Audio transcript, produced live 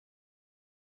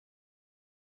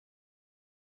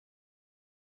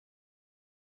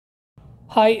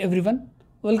Hi everyone,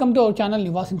 welcome to our channel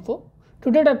Nivas Info.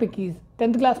 Today's topic is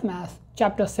 10th class Maths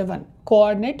Chapter 7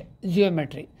 Coordinate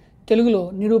Geometry. తెలుగులో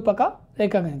నిరూపక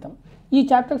రేఖాగణితం. ఈ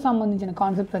చాప్టర్కి సంబంధించిన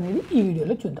concepts అనేది ఈ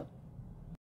వీడియోలో చూద్దాం.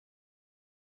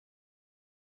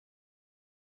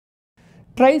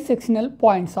 Trisectional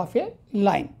points of A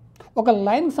line. ఒక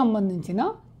లైన్కి సంబంధించిన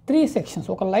 3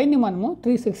 సెక్షన్స్. ఒక లైన్ని మనము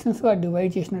 3 సెక్షన్స్గా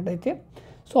డివైడ్ చేసినట్టయితే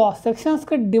సో ఆ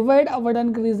సెక్షన్స్కి డివైడ్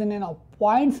అవ్వడానికి రీజన్ అయిన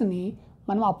పాయింట్స్ని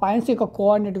మనం ఆ పాయింట్స్ యొక్క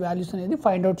కోఆర్డినేట్ వాల్యూస్ అనేది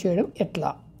ఫైండ్ అవుట్ చేయడం ఎట్లా.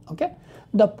 Okay,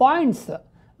 the points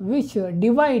which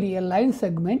divide A line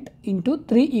segment into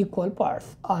 3 equal parts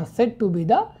are set to be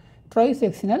the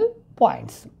trisectional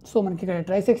points. So మనకి ఇక్కడ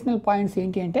ట్రైసెక్షనల్ పాయింట్స్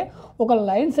ఏంటి అంటే ఒక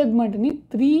లైన్ సెగ్మెంట్ని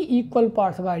 3 ఈక్వల్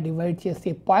పార్ట్స్గా డివైడ్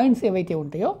చేసే పాయింట్స్ ఏవైతే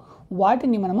ఉంటాయో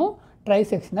వాటిని మనము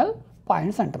ట్రైసెక్షనల్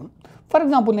పాయింట్స్ అంటాం. ఫర్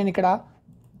ఎగ్జాంపుల్ నేను ఇక్కడ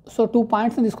 2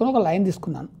 పాయింట్స్ని తీసుకొని ఒక లైన్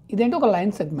తీసుకున్నాను. ఇదేంటి ఒక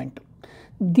లైన్ సెగ్మెంట్.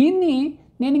 దీన్ని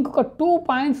నేను ఇంకొక 2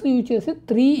 పాయింట్స్ యూజ్ చేసి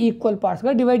 3 ఈక్వల్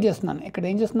పార్ట్స్గా డివైడ్ చేస్తున్నాను. ఇక్కడ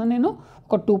ఏం చేస్తున్నాను, నేను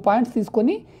ఒక 2 పాయింట్స్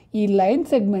తీసుకొని ఈ లైన్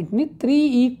సెగ్మెంట్ని 3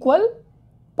 ఈక్వల్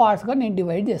పార్ట్స్గా నేను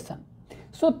డివైడ్ చేస్తాను.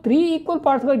 సో 3 ఈక్వల్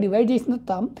పార్ట్స్గా డివైడ్ చేసిన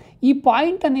తర్వాత ఈ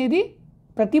పాయింట్ అనేది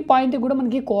ప్రతి పాయింట్ కూడా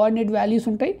మనకి కోఆర్డినేట్ వాల్యూస్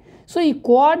ఉంటాయి. సో ఈ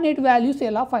కోఆర్డినేట్ వాల్యూస్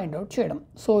ఎలా ఫైండ్ అవుట్ చేయడం.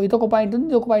 సో ఇదొక పాయింట్ ఉంది,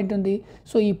 ఇదొక పాయింట్ ఉంది.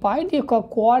 సో ఈ పాయింట్ యొక్క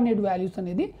కోఆర్డినేట్ వాల్యూస్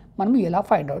అనేది మనం ఎలా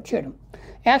ఫైండ్ అవుట్ చేయడం.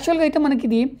 యాక్చువల్గా అయితే మనకి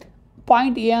ఇది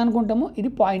పాయింట్ ఏ అనుకుంటాము, ఇది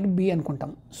పాయింట్ బి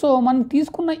అనుకుంటాము. సో మనం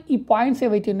తీసుకున్న ఈ పాయింట్స్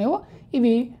ఏవైతే ఉన్నాయో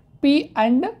ఇవి పి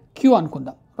అండ్ క్యూ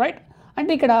అనుకుందాం, రైట్.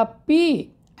 అంటే ఇక్కడ పి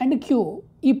అండ్ క్యూ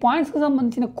ఈ పాయింట్స్కి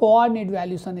సంబంధించిన కోఆర్డినేట్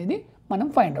వాల్యూస్ అనేది మనం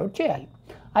ఫైండ్ అవుట్ చేయాలి.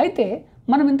 అయితే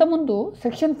మనం ఇంతకుముందు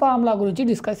సెక్షన్ ఫార్ములా గురించి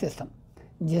డిస్కస్ చేస్తాం.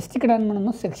 జస్ట్ ఇక్కడ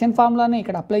మనము సెక్షన్ ఫార్ములానే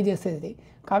ఇక్కడ అప్లై చేసేది,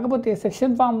 కాకపోతే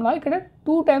సెక్షన్ ఫార్ములా ఇక్కడ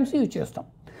 2 టైమ్స్ యూజ్ చేస్తాం.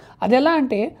 అది ఎలా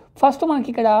అంటే ఫస్ట్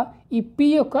మనకి ఇక్కడ ఈ పి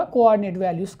యొక్క కోఆర్డినేట్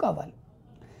వాల్యూస్ కావాలి.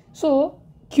 సో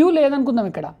క్యూ లేదనుకుందాం,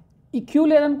 ఇక్కడ ఈ క్యూ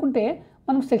లేదనుకుంటే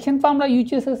మనం సెక్షన్ ఫార్ములా యూజ్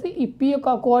చేసేసి ఈ పి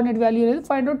యొక్క కోఆర్డినేట్ వాల్యూ అనేది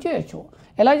ఫైండ్ అవుట్ చేయొచ్చు.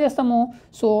 ఎలా చేస్తాము,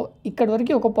 సో ఇక్కడ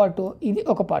వరకు ఒక పార్టు, ఇది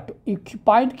ఒక పార్టు, ఈ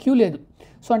పాయింట్ క్యూ లేదు.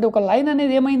 సో అంటే ఒక లైన్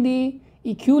అనేది ఏమైంది,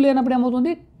 ఈ క్యూ లేనప్పుడు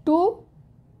ఏమవుతుంది, 2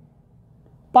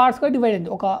 పార్ట్స్గా డివైడ్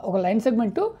అయింది. ఒక లైన్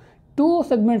సెగ్మెంట్ 2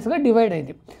 సెగ్మెంట్స్గా డివైడ్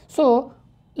అయింది. సో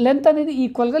లెంత్ అనేది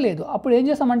ఈక్వల్గా లేదు. అప్పుడు ఏం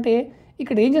చేస్తామంటే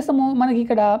ఇక్కడ ఏం చేస్తాము, మనకి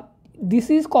ఇక్కడ దిస్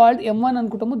ఈజ్ కాల్డ్ M1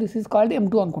 అనుకుంటాము, దిస్ ఈజ్ కాల్డ్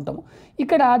M2 అనుకుంటాము.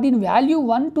 ఇక్కడ దీని వాల్యూ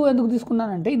 1, 2 ఎందుకు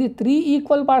తీసుకున్నానంటే ఇది 3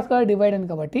 ఈక్వల్ పార్ట్స్గా డివైడ్ అయింది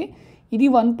కాబట్టి ఇది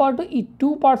 1 పార్ట్, ఈ 2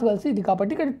 పార్ట్స్ కలిసి ఇది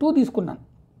కాబట్టి ఇక్కడ 2 తీసుకున్నాను.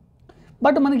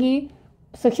 బట్ మనకి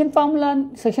సెక్షన్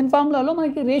ఫార్ములాలో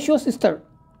మనకి రేషియోస్ ఇస్తాడు.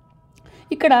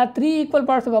 ఇక్కడ 3 ఈక్వల్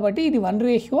పార్ట్స్ కాబట్టి ఇది 1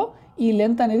 రేషియో, ఈ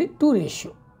లెంత్ అనేది 2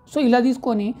 రేషియో. సో ఇలా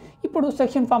తీసుకొని ఇప్పుడు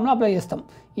సెక్షన్ ఫార్ములా అప్లై చేస్తాం.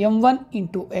 M1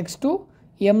 into X2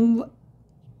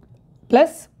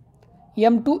 plus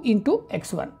M2 into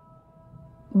X1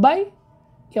 by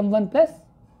M1 plus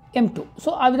M2. So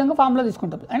ఆ విధంగా ఫార్ములా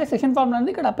తీసుకుంటాం. అంటే సెక్షన్ ఫార్ములా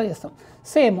అనేది ఇక్కడ అప్లై చేస్తాం.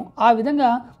 సేమ్ ఆ విధంగా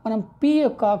మనం P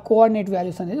యొక్క కోఆర్డినేట్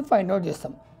వాల్యూస్ అనేది ఫైండ్ అవుట్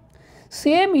చేస్తాం.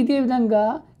 సేమ్ ఇదే విధంగా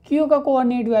Q యొక్క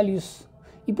కోఆర్డినేట్ వాల్యూస్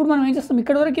ఇప్పుడు మనం ఏం చేస్తాం,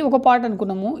 ఇక్కడ వరకు ఒక పార్ట్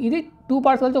అనుకున్నాము, ఇది 2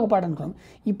 పార్ట్స్ కలిసి ఒక పార్ట్ అనుకున్నాము.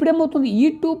 ఇప్పుడు ఏమవుతుంది, ఈ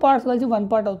 2 పార్ట్స్ కలిసి 1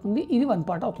 పార్ట్ అవుతుంది, ఇది 1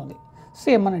 పార్ట్ అవుతుంది.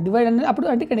 సేమ్ మన డివైడ్ అనేది అప్పుడు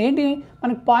అంటే ఇక్కడ ఏంటి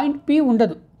మనకి పాయింట్ P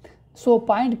ఉండదు. సో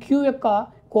పాయింట్ Q యొక్క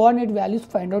కోఆర్డినేట్ వాల్యూస్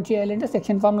ఫైండ్ అవుట్ చేయాలంటే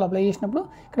సెక్షన్ ఫార్ములా అప్లై చేసినప్పుడు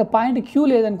ఇక్కడ పాయింట్ Q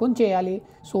లేదనుకొని చేయాలి.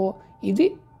 సో ఇది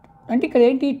అంటే ఇక్కడ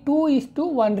ఏంటి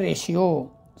 2:1 రేషియో.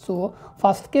 సో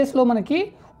ఫస్ట్ కేసులో మనకి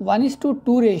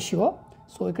 1:2 రేషియో.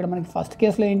 సో ఇక్కడ మనకి ఫస్ట్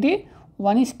కేసులో ఏంటి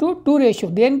 1:2 రేషియో,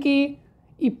 దేనికి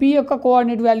ఈ P యొక్క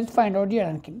కోఆర్డినేట్ వాల్యూస్ ఫైండ్ అవుట్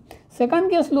చేయడానికి. సెకండ్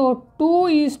కేసులో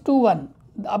 2:1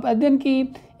 దేనికి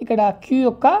ఇక్కడ Q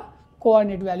యొక్క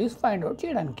కోఆర్డినేట్ వాల్యూస్ ఫైండ్ అవుట్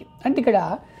చేయడానికి. అంటే ఇక్కడ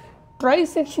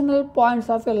ట్రైసెక్షనల్ పాయింట్స్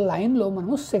ఆఫ్ ఎ లైన్లో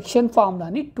మనము సెక్షన్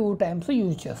ఫార్ములాని 2 టైమ్స్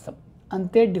యూజ్ చేస్తాం,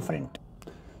 అంతే డిఫరెంట్.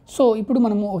 సో ఇప్పుడు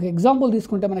మనము ఒక ఎగ్జాంపుల్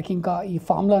తీసుకుంటే మనకి ఇంకా ఈ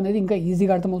ఫార్ములా అనేది ఇంకా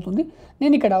ఈజీగా అర్థమవుతుంది.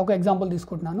 నేను ఇక్కడ ఒక ఎగ్జాంపుల్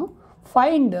తీసుకుంటున్నాను.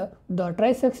 Find the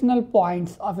trisectional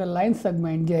points of a line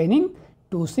segment joining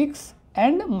 2, 6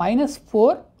 and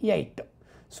 -4, 8.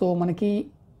 So మనకి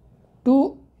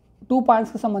 2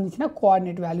 పాయింట్స్కి సంబంధించిన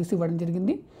కోఆర్డినేట్ వాల్యూస్ ఇవ్వడం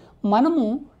జరిగింది. మనము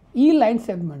ఈ లైన్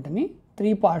సెగ్మెంట్ని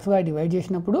 3 పార్ట్స్గా డివైడ్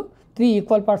చేసినప్పుడు 3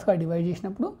 ఈక్వల్ పార్ట్స్గా డివైడ్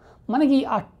చేసినప్పుడు మనకి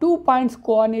ఆ 2 పాయింట్స్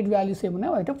కోఆర్డినేట్ వాల్యూస్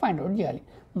ఏమున్నాయో అయితే ఫైండ్ అవుట్ చేయాలి.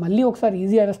 మళ్ళీ ఒకసారి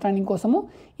ఈజీ అండర్స్టాండింగ్ కోసము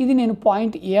ఇది నేను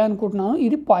పాయింట్ ఏ అనుకుంటున్నాను,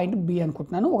 ఇది పాయింట్ బి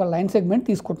అనుకుంటున్నాను. ఒక లైన్ సెగ్మెంట్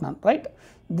తీసుకుంటున్నాను, right.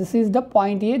 This is the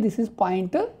point A, this is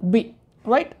point B,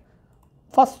 right.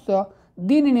 First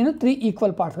దీన్ని నేను 3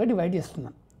 ఈక్వల్ పార్ట్స్గా డివైడ్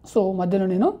చేస్తున్నాను. సో మధ్యలో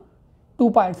నేను 2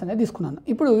 పాయింట్స్ అనేది తీసుకున్నాను.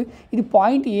 ఇప్పుడు ఇది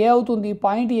పాయింట్ ఏ అవుతుంది.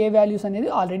 పాయింట్ ఏ వాల్యూస్ అనేది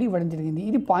ఆల్రెడీ ఇవ్వడం జరిగింది.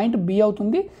 ఇది పాయింట్ బి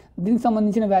అవుతుంది, దీనికి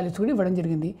సంబంధించిన వాల్యూస్ కూడా ఇవ్వడం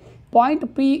జరిగింది. Point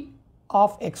P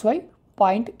of XY,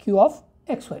 point Q of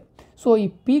XY. So ఈ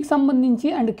Pకి సంబంధించి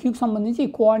అండ్ Qకి సంబంధించి ఈ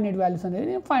కోఆర్డినేట్ వాల్యూస్ అనేది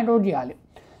నేను ఫైండ్ అవుట్ చేయాలి.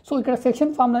 సో ఇక్కడ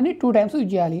సెక్షన్ ఫార్ములాని 2 టైమ్స్ యూజ్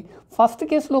చేయాలి. ఫస్ట్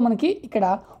కేసులో మనకి ఇక్కడ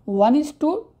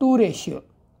 1:2 రేషియో.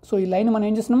 సో ఈ లైన్ మనం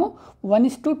ఏం చేస్తున్నాము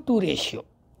 1:2 రేషియో,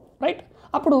 రైట్.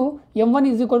 అప్పుడు m1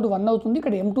 = 1 అవుతుంది,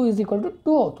 ఇక్కడ m2 =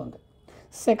 2 అవుతుంది.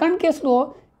 సెకండ్ కేసులో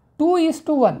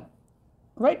 2:1,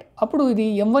 రైట్. అప్పుడు ఇది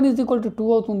m1 = 2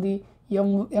 అవుతుంది,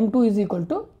 m2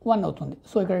 = 1 అవుతుంది.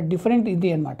 సో ఇక్కడ డిఫరెంట్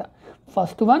ఇది అనమాట.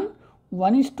 First one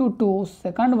 1:2,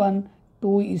 second one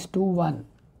 2:1,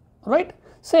 right.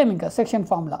 Same ఇంకా section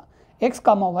formula x,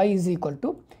 y =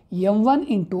 m1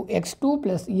 × x2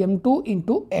 + m2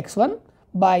 × x1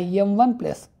 by m1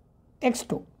 +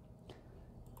 x2.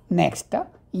 Next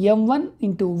m1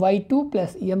 × y2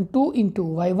 + m2 ×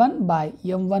 y1 by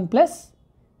m1 +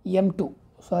 m2.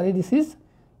 Sorry, this is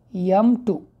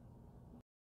m2.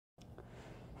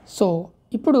 So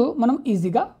ఇప్పుడు మనం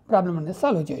ఈజీగా problem అనేది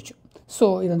solve చేయొచ్చు. So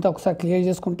ఇదంతా ఒకసారి clear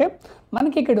చేసుకుంటే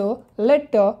మనకి ఇక్కడ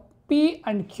let P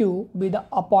and Q be the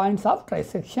points of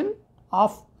trisection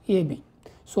of AB.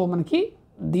 So మనకి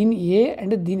దీని A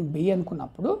అండ్ దీని B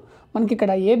అనుకున్నప్పుడు మనకి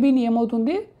ఇక్కడ ABని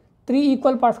ఏమవుతుంది 3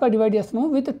 ఈక్వల్ పార్ట్స్గా డివైడ్ చేస్తున్నాము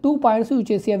విత్ 2 పాయింట్స్ యూజ్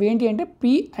చేసి. అవి ఏంటి అంటే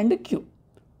P and Q,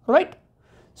 right.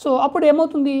 So అప్పుడు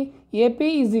ఏమవుతుంది AP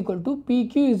 =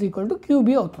 PQ = QB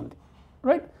అవుతుంది,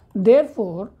 right.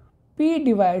 Therefore P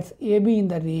divides AB in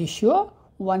the ratio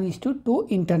 1:2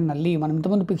 internally. మనం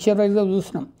ఇంతకుముందు పిక్చర్ వైజ్గా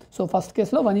చూస్తున్నాం. సో ఫస్ట్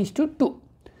కేసులో 1:2.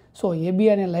 సో AB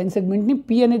అనే లైన్ సెగ్మెంట్ని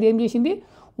P అనేది ఏం చేసింది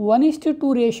 1:2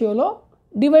 రేషియోలో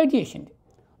డివైడ్ చేసింది,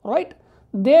 right.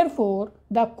 Therefore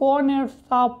the coordinates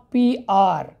of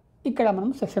PR, ఇక్కడ మనం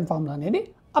సెక్షన్ ఫార్ములా అనేది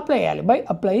అప్లై చేయాలి by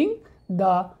applying the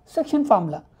section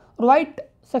formula, right.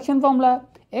 Section formula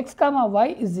x, y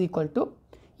 =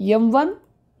 m1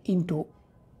 ×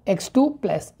 x2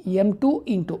 + m2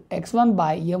 × x1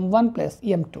 by m1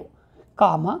 + m2,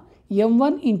 comma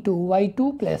m1 × y2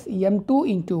 + m2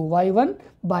 × y1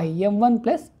 by m1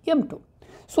 + m2.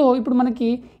 So ఇప్పుడు మనకి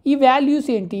ఈ values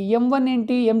ఏంటి, m1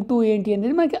 ఏంటి, m2 ఏంటి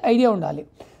అనేది మనకి ఐడియా ఉండాలి.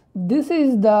 This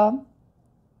is the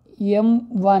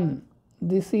m1,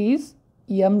 this is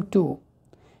m2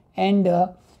 and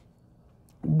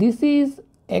this is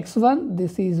x1,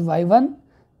 this is y1,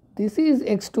 this is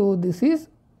x2, this is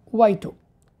y2,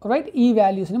 right. ఈ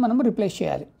వాల్యూస్ని మనం రిప్లేస్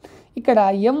చేయాలి. ఇక్కడ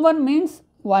m1 means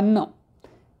 1,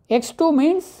 x2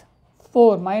 means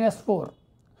 4 -4.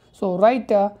 So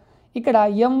right, ఇక్కడ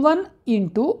m1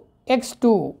 × x2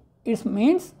 it's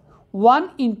means 1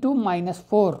 ×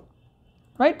 -4,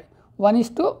 right. 1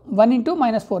 ×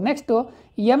 -4. Next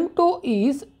m2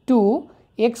 is 2,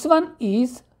 x1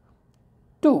 is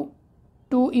 2,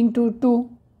 2 × 2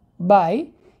 by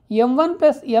m1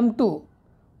 + m2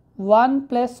 1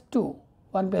 + 2,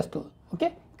 1 + 2. Okay,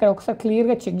 ఇక్కడ ఒకసారి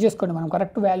క్లియర్గా check చేసుకోండి మనం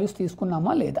కరెక్ట్ వాల్యూస్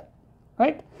తీసుకున్నామా లేదా,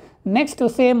 right. Next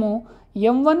same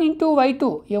m1 × y2,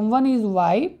 m1 is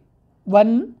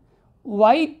y1,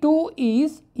 y2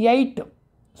 is 8,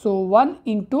 so 1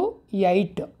 ×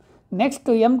 8. Next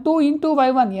m2 ×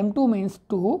 y1, m2 means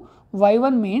 2,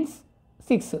 y1 means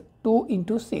 6, 2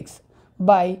 × 6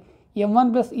 by m1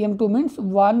 + m2 means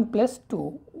 1 + 2,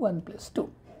 1 + 2,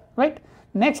 right.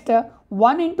 Next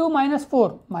 1 × -4,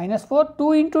 -4,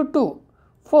 2 × 2,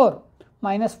 4,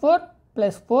 -4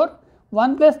 + 4,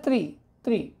 1 + 3,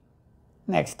 3.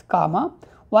 Next comma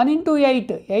 1 ×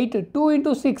 8, 8, 2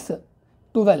 × 6,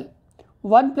 12,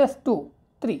 1 + 2,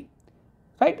 3,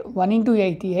 right. 1 ×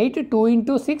 8, 8, 2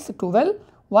 × 6, 12,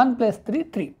 1 + 3,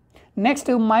 3. Next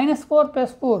 -4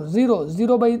 + 4, 0,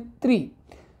 0/3,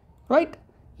 right.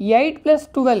 8 +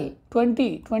 12, 20,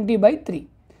 20/3.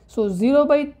 So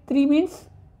 0/3 means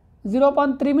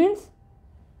 0.3 means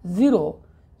 0.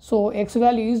 So x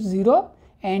value is 0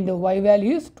 and y value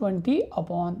is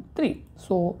 20/3.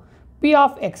 So P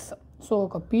of x, so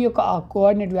ఒక P యొక్క ఆ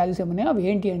coordinate values ఏమన్నాయి అవి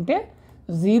ఏంటి అంటే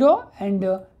 0 and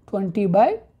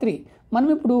 20/3. మనం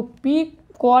ఇప్పుడు P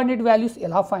coordinate values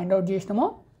ఎలా find out చేసినామో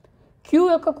Q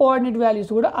యొక్క కోఆర్డినేట్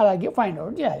వాల్యూస్ కూడా అలాగే ఫైండ్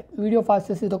అవుట్ చేయాలి. వీడియో ఫాస్ట్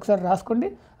చేసి ఇది ఒకసారి రాసుకోండి,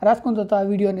 రాసుకున్న తర్వాత ఆ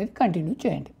వీడియో అనేది కంటిన్యూ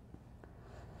చేయండి.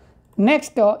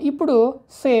 నెక్స్ట్ ఇప్పుడు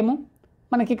సేమ్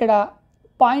మనకి ఇక్కడ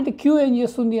పాయింట్ Q ఏం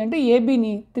చేస్తుంది అంటే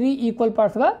ఏబీని 3 ఈక్వల్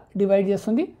పార్ట్స్గా డివైడ్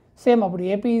చేస్తుంది. సేమ్ అప్పుడు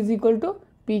AP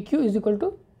 = PQ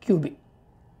 = QB,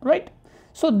 right.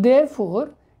 So therefore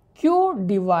Q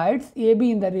divides AB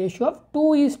in the ratio of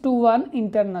 2:1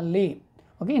 internally.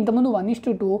 Okay, ఇంతకుముందు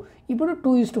 1:2, ఇప్పుడు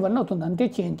 2:1 అవుతుంది, అంతే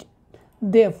change.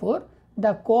 Therefore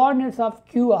the coordinates of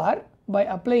Q are by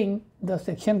applying the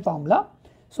section formula.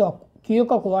 So Q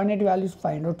యొక్క coordinate values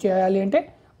find out చేయాలి అంటే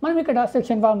మనం ఇక్కడ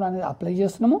section formula అనేది అప్లై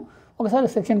చేస్తున్నాము. ఒకసారి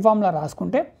సెక్షన్ ఫార్ములా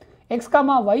రాసుకుంటే x,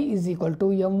 y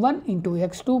 = m1 ×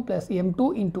 x2 + m2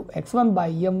 × x1 by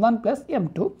m1 +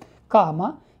 m2, comma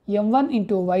m1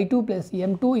 × y2 +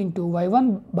 m2 × y1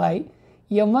 by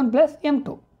m1 + m2,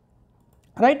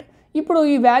 right. ఇప్పుడు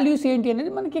ఈ వాల్యూస్ ఏంటి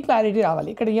అనేది మనకి క్లారిటీ రావాలి.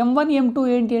 ఇక్కడ m1 m2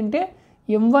 ఏంటి అంటే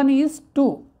m1 is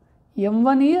 2,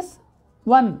 m1 is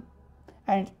 1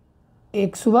 and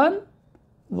x1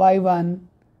 y1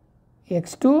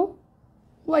 x2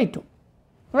 y2,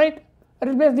 right.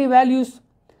 Replace the values.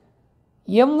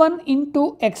 m1 into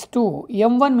x2,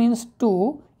 m1 means 2,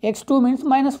 x2 means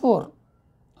 -4,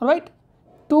 right.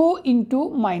 2 into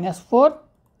 -4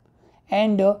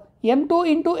 and m2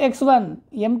 into x1,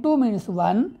 m2 means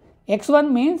 1, x1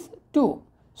 means 2.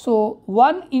 So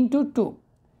 1 into 2,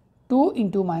 2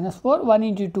 into -4, 1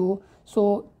 into 2, so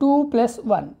 2 plus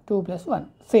 1, 2 plus 1,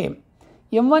 same.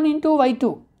 m1 into y2,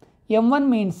 m1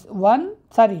 means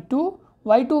 2,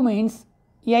 y2 means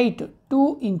 8, 2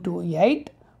 into 8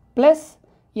 plus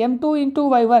m2 into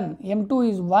y1, m2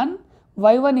 is 1,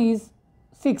 y1 is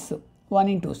 6, 1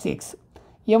 into 6,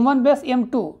 m1 plus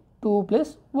m2, 2 plus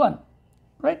 1,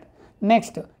 right.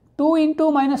 Next 2 into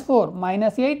 -4,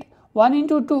 -8, 1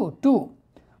 into 2, 2,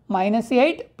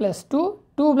 -8 plus 2,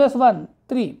 2 plus 1,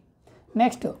 3.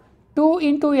 Next 2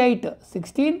 into 8,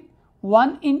 16,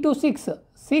 1 into 6,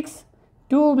 6,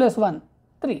 2 plus 1,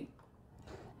 3.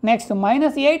 Next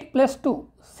 -8 plus 2,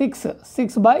 6,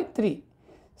 6 by 3,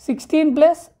 16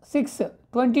 plus 6,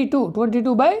 22,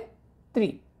 22 by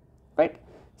 3, right.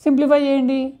 Simplify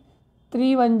చేయండి. 3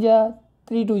 1 ja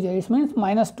 3 2 ja, it means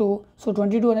 -2. So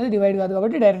 22 అనేది divide కాదు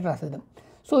కాబట్టి direct రాసేద్దాం.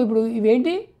 So ఇప్పుడు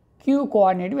ఇవేంటి q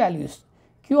coordinate values.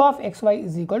 q of xy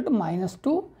is equal to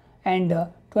 -2 and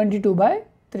 22 by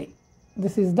 3.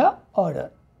 This is the order.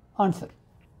 Answer.